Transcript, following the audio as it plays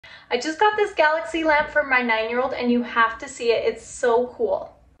I just got this Galaxy lamp for my 9-year-old and you have to see it. It's so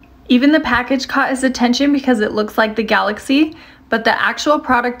cool. Even the package caught his attention because it looks like the Galaxy, but the actual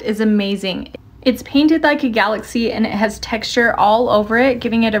product is amazing. It's painted like a Galaxy and it has texture all over it,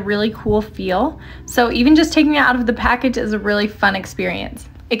 giving it a really cool feel. So even just taking it out of the package is a really fun experience.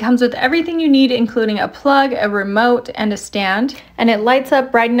 It comes with everything you need, including a plug, a remote, and a stand. And it lights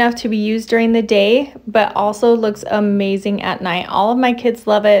up bright enough to be used during the day, but also looks amazing at night. All of my kids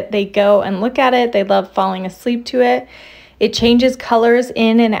love it. They go and look at it. They love falling asleep to it. It changes colors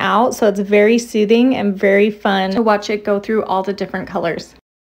in and out, so it's very soothing and very fun to watch it go through all the different colors.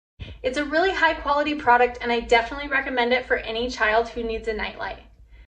 It's a really high quality product and I definitely recommend it for any child who needs a nightlight.